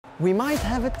We might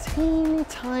have a teeny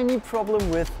tiny problem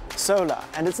with solar,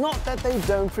 and it's not that they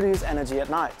don't produce energy at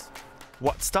night.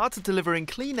 What started delivering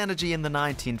clean energy in the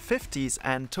 1950s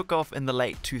and took off in the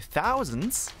late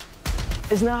 2000s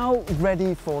is now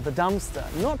ready for the dumpster.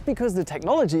 Not because the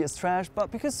technology is trash, but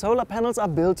because solar panels are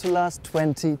built to last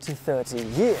 20 to 30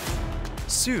 years.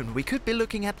 Soon we could be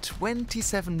looking at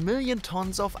 27 million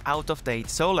tons of out-of-date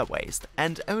solar waste,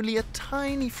 and only a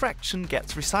tiny fraction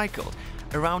gets recycled.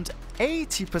 Around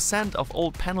 80% of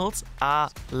old panels are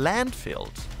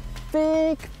landfilled.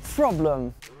 Big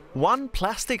problem. 1.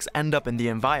 Plastics end up in the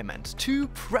environment. 2.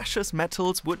 Precious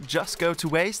metals would just go to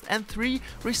waste. And 3.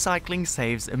 Recycling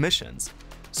saves emissions.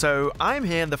 So I'm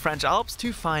here in the French Alps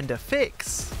to find a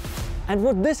fix. And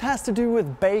what this has to do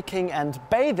with baking and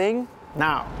bathing,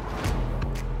 now.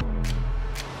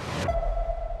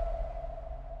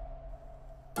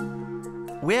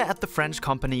 We're at the French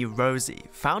company Rosie.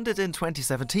 Founded in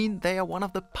 2017, they are one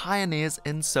of the pioneers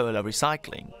in solar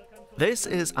recycling. This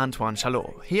is Antoine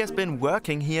Chalot. He has been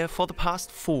working here for the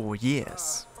past 4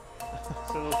 years.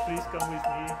 So please come with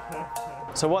me.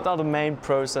 So what are the main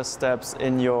process steps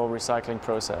in your recycling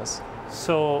process?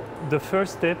 So the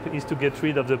first step is to get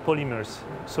rid of the polymers.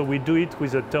 So we do it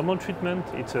with a thermal treatment.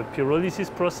 It's a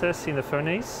pyrolysis process in a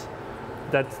furnace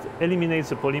that eliminates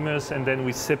the polymers, and then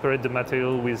we separate the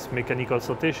material with mechanical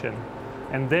sortation.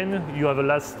 And then you have a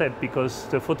last step, because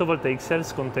the photovoltaic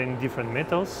cells contain different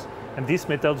metals, and these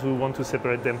metals we want to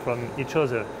separate them from each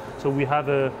other. So we have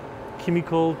a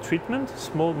chemical treatment,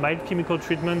 small mild chemical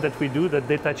treatment that we do that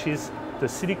detaches the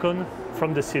silicon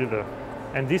from the silver.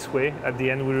 And this way, at the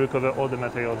end, we recover all the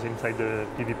materials inside the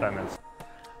PV panels.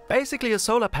 Basically, a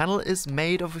solar panel is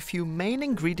made of a few main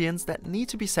ingredients that need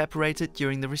to be separated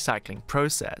during the recycling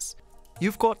process.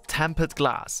 You've got tempered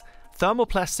glass,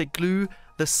 thermoplastic glue,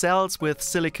 the cells with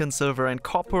silicon, silver and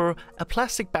copper, a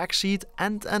plastic backsheet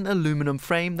and an aluminum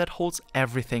frame that holds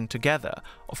everything together.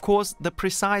 Of course, the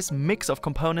precise mix of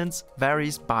components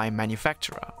varies by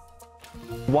manufacturer.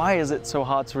 Why is it so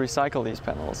hard to recycle these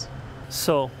panels?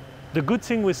 So the good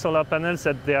thing with solar panels is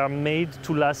that they are made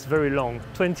to last very long.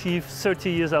 20,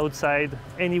 30 years outside,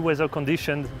 any weather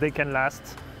condition, they can last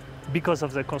because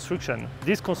of the construction.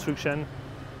 This construction,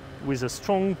 with a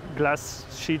strong glass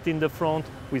sheet in the front,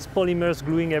 with polymers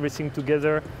gluing everything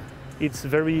together, it's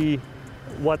very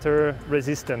water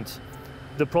resistant.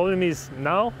 The problem is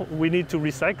now we need to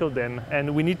recycle them,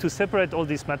 and we need to separate all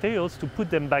these materials to put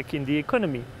them back in the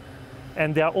economy.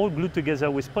 And they are all glued together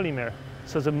with polymer.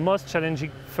 So the most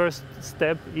challenging first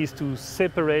step is to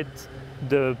separate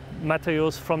the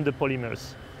materials from the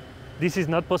polymers. This is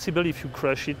not possible if you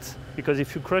crush it, because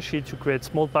if you crush it, you create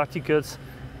small particles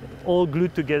all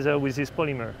glued together with this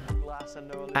polymer.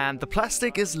 And the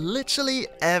plastic is literally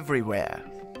everywhere.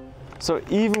 So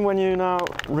even when you now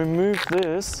remove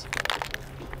this,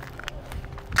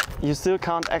 you still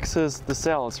can't access the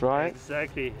cells, right?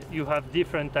 Exactly. You have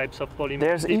different types of polymers.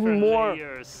 There's even more.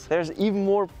 There's even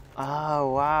more.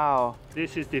 Oh, wow.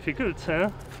 This is difficult, huh?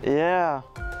 Yeah.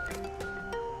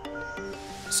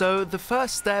 So the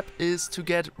first step is to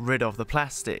get rid of the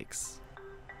plastics.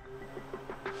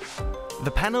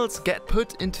 The panels get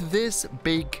put into this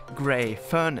big grey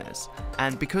furnace,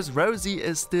 and because Rosie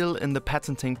is still in the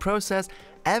patenting process,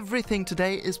 everything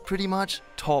today is pretty much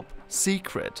top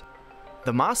secret.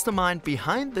 The mastermind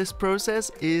behind this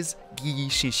process is Guy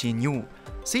Chichinou,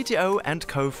 CTO and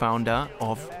co-founder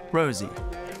of Rosie.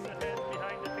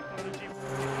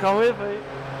 Come with me.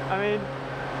 I mean,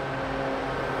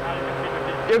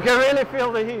 you can really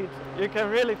feel the heat. You can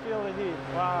really feel the heat.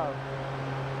 Wow.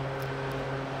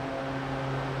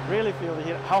 Really feel the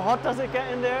heat. How hot does it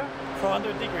get in there?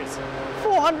 400 degrees.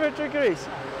 400 degrees.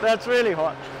 That's really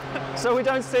hot. So we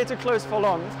don't stay too close for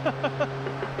long.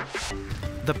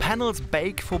 The panels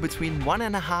bake for between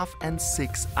 1.5 and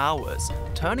 6 hours,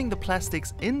 turning the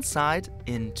plastics inside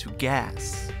into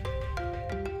gas.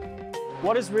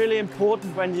 What is really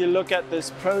important when you look at this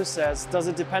process? Does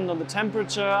it depend on the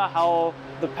temperature, how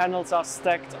the panels are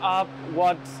stacked up?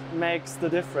 What makes the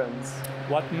difference?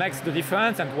 What makes the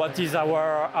difference and what is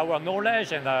our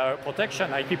knowledge and our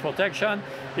protection, IP protection,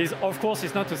 is of course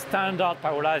it's not a standard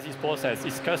pyrolysis process.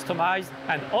 It's customized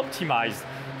and optimized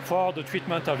for the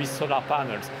treatment of these solar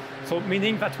panels. So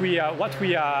meaning that what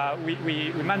we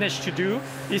managed to do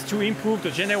is to improve the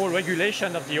general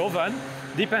regulation of the oven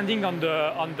depending on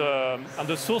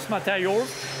the source materials.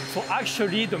 So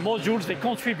actually the modules, they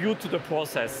contribute to the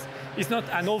process. It's not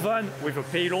an oven with a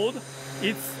payload,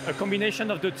 it's a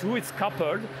combination of the two, it's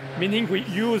coupled, meaning we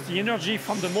use the energy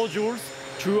from the modules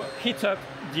to heat up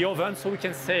the oven so we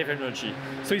can save energy.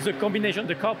 So it's a combination,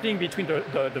 the coupling between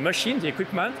the machine, the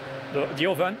equipment, the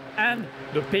oven and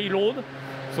the payload.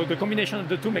 So the combination of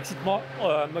the two makes it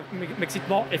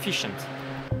more efficient.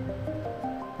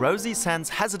 Rosie sends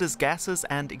hazardous gases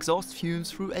and exhaust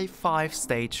fumes through a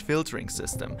 5-stage filtering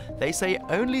system. They say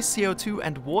only CO2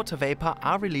 and water vapor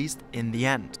are released in the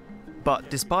end. But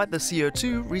despite the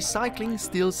CO2, recycling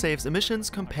still saves emissions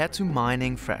compared to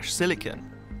mining fresh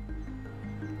silicon.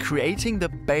 Creating the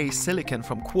base silicon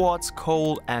from quartz,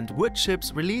 coal and wood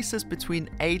chips releases between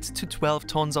 8 to 12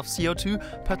 tons of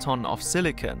CO2 per ton of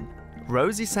silicon.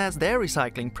 Rosie says their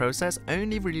recycling process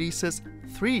only releases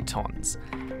 3 tons,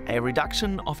 a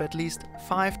reduction of at least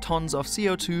 5 tons of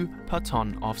CO2 per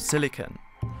ton of silicon.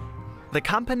 The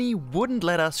company wouldn't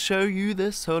let us show you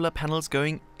the solar panels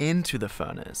going into the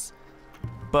furnace.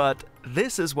 But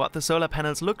this is what the solar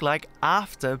panels look like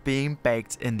after being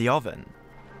baked in the oven.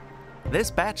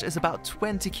 This batch is about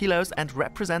 20 kilos and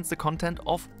represents the content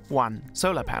of 1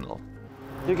 solar panel.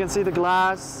 You can see the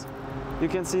glass, you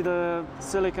can see the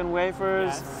silicon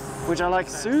wafers, which are like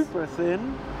super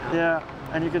thin. Yeah,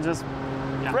 and you can just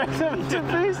break them into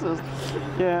pieces.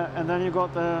 Yeah, and then you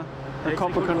got the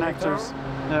copper connectors.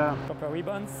 Yeah. Copper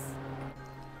ribbons.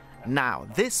 Now,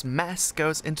 this mess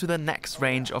goes into the next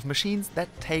range of machines that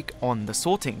take on the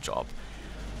sorting job.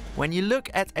 When you look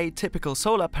at a typical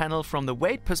solar panel from the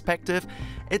weight perspective,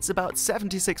 it's about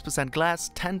 76%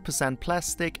 glass, 10%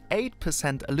 plastic,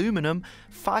 8% aluminum,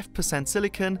 5%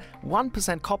 silicon,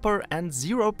 1% copper and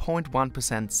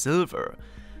 0.1% silver.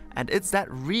 And it's that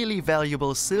really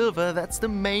valuable silver that's the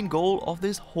main goal of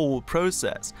this whole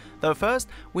process. Though first,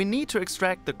 we need to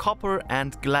extract the copper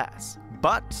and glass.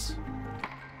 But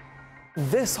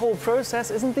this whole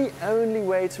process isn't the only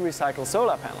way to recycle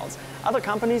solar panels. Other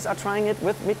companies are trying it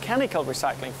with mechanical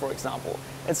recycling, for example.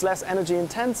 It's less energy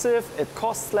intensive, it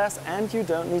costs less, and you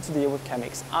don't need to deal with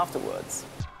chemics afterwards.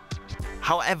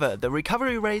 however, the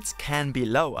recovery rates can be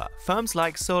lower. Firms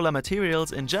like Solar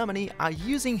Materials in Germany are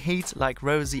using heat like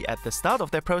Rosie at the start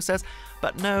of their process,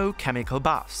 but no chemical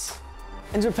baths.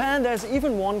 In Japan, there's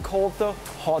even one called the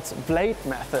hot blade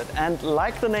method, and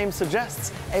like the name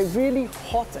suggests, a really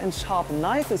hot and sharp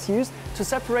knife is used to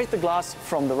separate the glass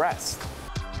from the rest.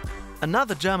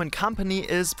 Another German company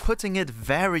is putting it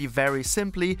very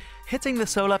simply, hitting the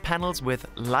solar panels with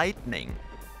lightning.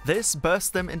 This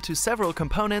bursts them into several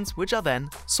components which are then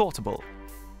sortable.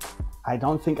 I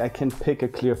don't think I can pick a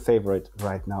clear favorite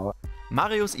right now.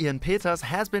 Marius Ian Peters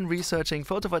has been researching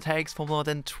photovoltaics for more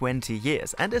than 20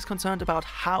 years and is concerned about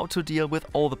how to deal with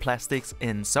all the plastics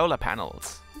in solar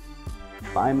panels.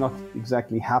 I'm not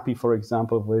exactly happy, for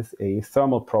example, with a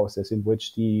thermal process in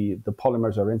which the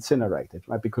polymers are incinerated,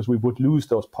 right? Because we would lose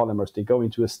those polymers. They go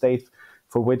into a state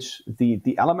for which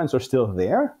the elements are still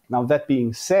there. Now, that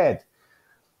being said,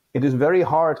 it is very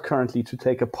hard currently to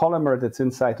take a polymer that's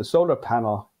inside the solar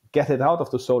panel, get it out of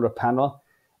the solar panel,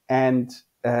 and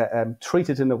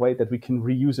treat it in a way that we can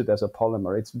reuse it as a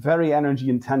polymer. It's very energy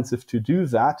intensive to do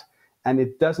that, and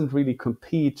it doesn't really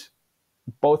compete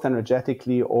both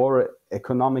energetically or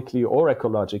economically or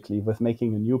ecologically with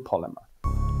making a new polymer.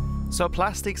 So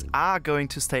plastics are going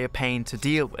to stay a pain to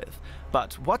deal with.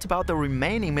 But what about the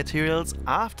remaining materials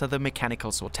after the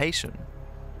mechanical sortation?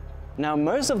 Now,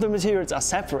 most of the materials are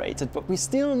separated, but we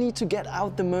still need to get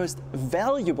out the most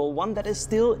valuable one that is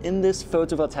still in this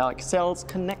photovoltaic cells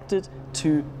connected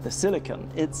to the silicon.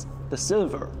 It's the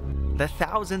silver. The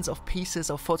thousands of pieces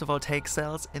of photovoltaic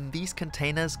cells in these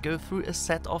containers go through a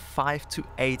set of 5 to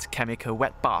 8 chemical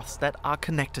wet baths that are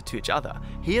connected to each other.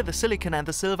 Here the silicon and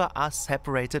the silver are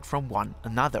separated from one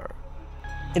another.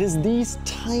 It is these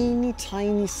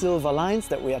tiny silver lines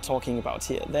that we are talking about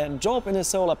here. Their job in a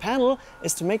solar panel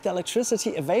is to make the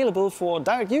electricity available for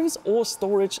direct use or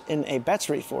storage in a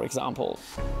battery, for example.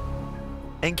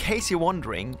 In case you're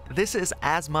wondering, this is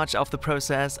as much of the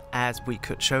process as we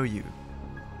could show you.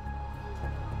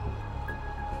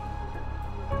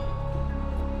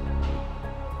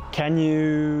 Can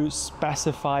you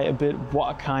specify a bit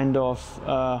what kind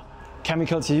of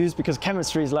chemicals you use? Because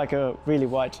chemistry is like a really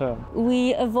wide term.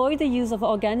 We avoid the use of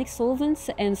organic solvents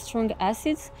and strong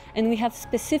acids, and we have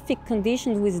specific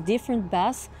conditions with different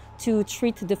baths to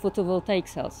treat the photovoltaic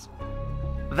cells.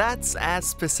 That's as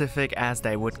specific as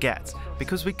they would get.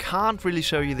 Because we can't really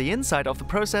show you the inside of the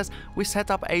process, we set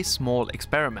up a small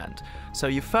experiment. So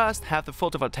you first have the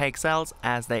photovoltaic cells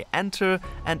as they enter,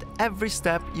 and every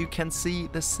step you can see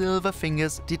the silver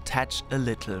fingers detach a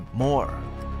little more.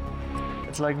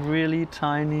 It's like really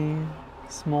tiny,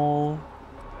 small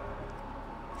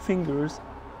fingers.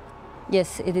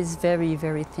 Yes, it is very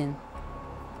thin.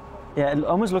 Yeah, it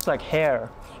almost looks like hair.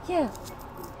 Yeah.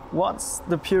 What's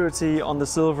the purity on the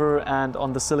silver and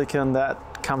on the silicon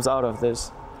that comes out of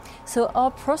this? So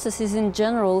our process is in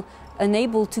general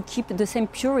unable to keep the same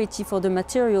purity for the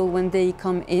material when they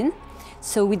come in,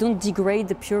 so we don't degrade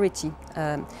the purity.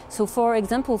 So for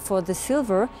example, for the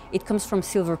silver, it comes from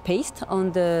silver paste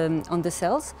on the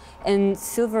cells, and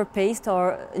silver paste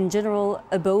are in general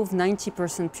above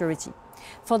 90% purity.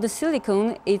 For the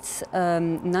silicone, it's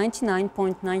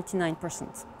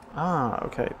 99.99%. Ah,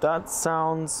 okay, that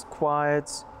sounds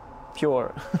quite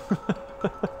pure.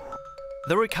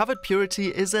 The recovered purity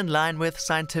is in line with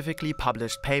scientifically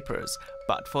published papers,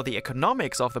 but for the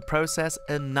economics of the process,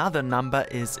 another number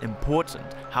is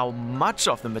important: how much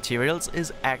of the materials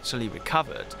is actually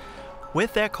recovered.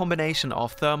 With their combination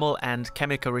of thermal and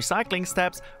chemical recycling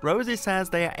steps, Rosie says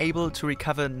they are able to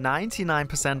recover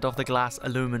 99% of the glass,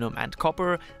 aluminum and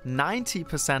copper,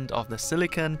 90% of the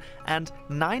silicon and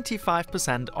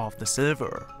 95% of the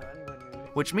silver.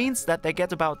 Which means that they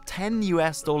get about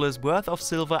 $10 worth of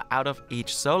silver out of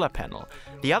each solar panel.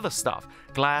 The other stuff,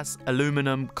 glass,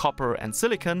 aluminum, copper and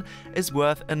silicon, is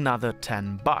worth another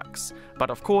 $10. But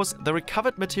of course, the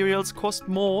recovered materials cost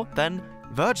more than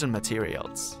virgin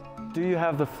materials. Do you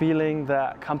have the feeling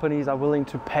that companies are willing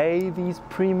to pay these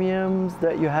premiums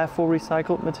that you have for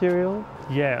recycled material?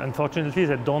 Yeah, unfortunately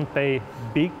they don't pay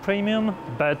big premium,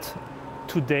 but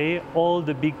today all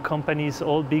the big companies,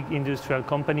 all big industrial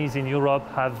companies in Europe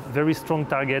have very strong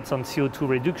targets on CO2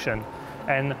 reduction.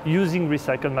 And using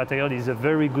recycled material is a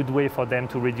very good way for them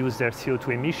to reduce their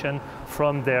CO2 emission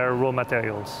from their raw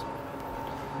materials.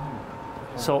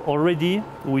 So already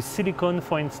with silicon,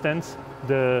 for instance,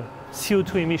 the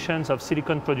CO2 emissions of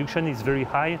silicon production is very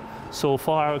high. So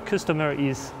for our customer,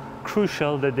 it's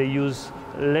crucial that they use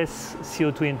less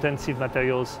CO2 intensive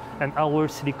materials, and our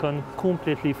silicon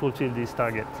completely fulfills this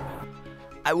target.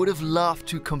 I would have loved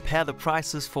to compare the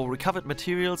prices for recovered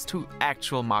materials to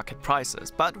actual market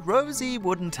prices, but Rosie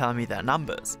wouldn't tell me their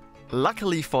numbers.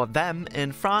 Luckily for them,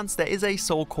 in France there is a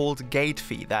so-called gate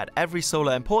fee that every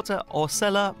solar importer or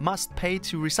seller must pay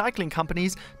to recycling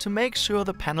companies to make sure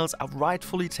the panels are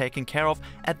rightfully taken care of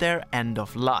at their end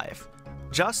of life.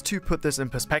 Just to put this in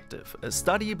perspective, a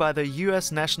study by the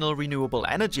US National Renewable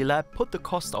Energy Lab put the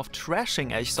cost of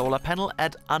trashing a solar panel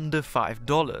at under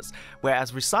 $5,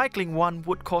 whereas recycling one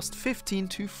would cost $15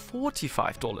 to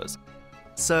 $45.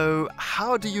 So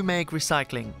how do you make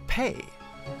recycling pay?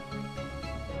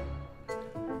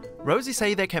 Rosie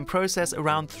say they can process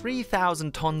around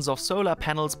 3,000 tons of solar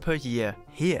panels per year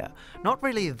here. Not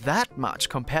really that much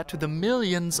compared to the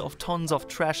millions of tons of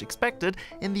trash expected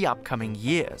in the upcoming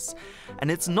years.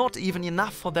 And it's not even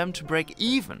enough for them to break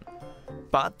even.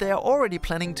 But they are already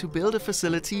planning to build a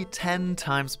facility 10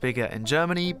 times bigger in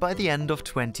Germany by the end of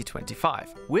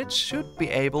 2025, which should be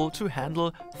able to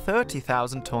handle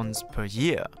 30,000 tons per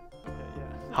year.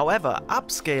 However,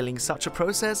 upscaling such a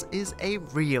process is a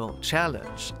real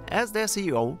challenge, as their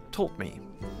CEO told me.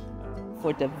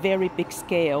 For the very big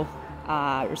scale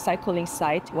recycling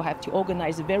site, we'll have to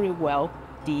organize very well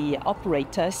the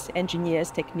operators, engineers,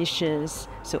 technicians,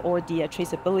 so all the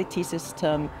traceability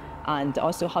system, and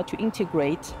also how to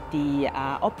integrate the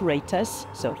operators,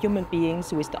 so human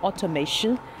beings with the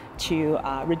automation, to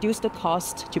reduce the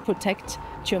cost, to protect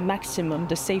to a maximum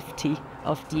the safety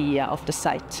of the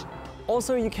site.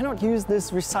 Also, you cannot use this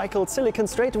recycled silicon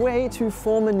straight away to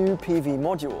form a new PV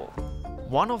module.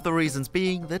 One of the reasons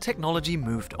being the technology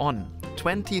moved on.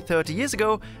 20-30 years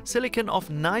ago, silicon of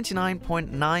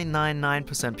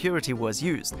 99.999% purity was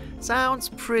used. Sounds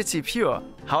pretty pure.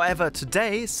 However,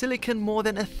 today, silicon more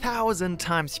than 1,000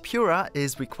 times purer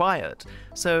is required.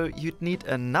 So you'd need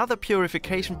another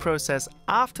purification process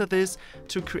after this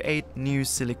to create new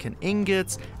silicon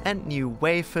ingots and new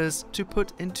wafers to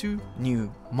put into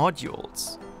new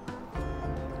modules.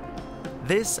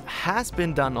 This has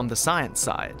been done on the science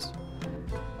side.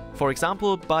 For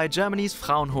example, by Germany's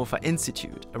Fraunhofer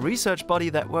Institute, a research body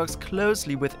that works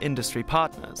closely with industry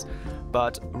partners.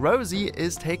 But Rosie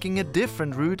is taking a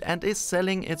different route and is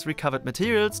selling its recovered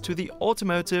materials to the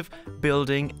automotive,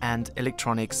 building and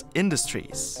electronics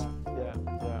industries. Yeah,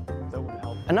 that would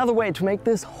help. Another way to make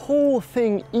this whole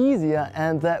thing easier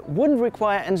and that wouldn't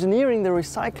require engineering the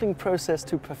recycling process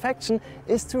to perfection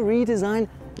is to redesign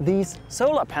these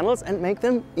solar panels and make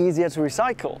them easier to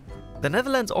recycle. The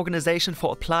Netherlands Organization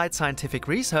for Applied Scientific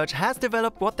Research has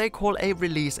developed what they call a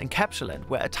release encapsulant,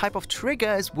 where a type of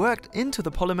trigger is worked into the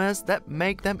polymers that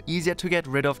make them easier to get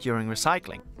rid of during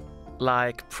recycling.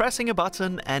 Like pressing a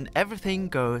button and everything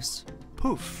goes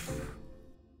poof.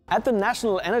 At the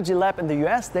National Energy Lab in the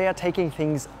US, they are taking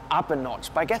things up a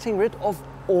notch by getting rid of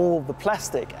all the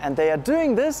plastic. And they are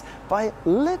doing this by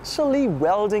literally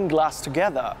welding glass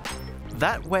together.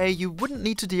 That way you wouldn't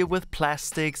need to deal with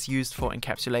plastics used for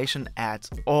encapsulation at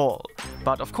all.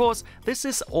 But of course, this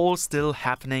is all still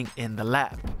happening in the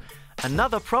lab.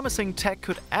 Another promising tech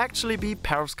could actually be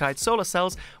perovskite solar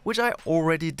cells, which I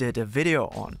already did a video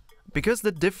on. Because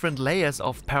the different layers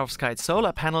of perovskite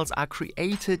solar panels are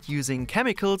created using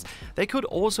chemicals, they could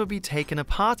also be taken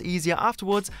apart easier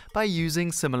afterwards by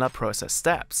using similar process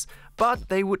steps. But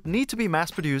they would need to be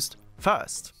mass-produced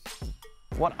first.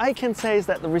 What I can say is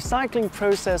that the recycling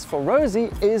process for Rosie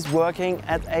is working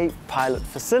at a pilot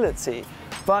facility.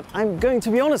 But I'm going to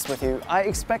be honest with you, I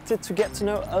expected to get to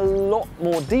know a lot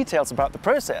more details about the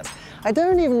process. I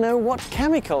don't even know what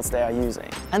chemicals they are using.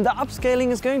 And the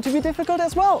upscaling is going to be difficult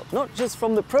as well, not just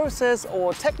from the process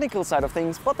or technical side of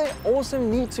things, but they also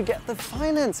need to get the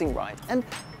financing right. And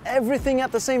everything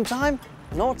at the same time,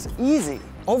 not easy.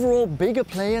 Overall, bigger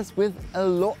players with a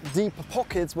lot deeper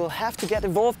pockets will have to get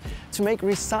involved to make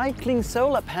recycling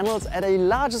solar panels at a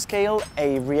larger scale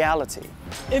a reality.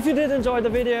 If you did enjoy the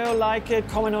video, like it,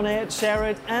 comment on it, share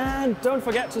it, and don't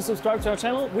forget to subscribe to our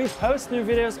channel. We post new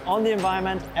videos on the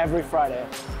environment every Friday.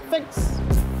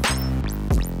 Thanks!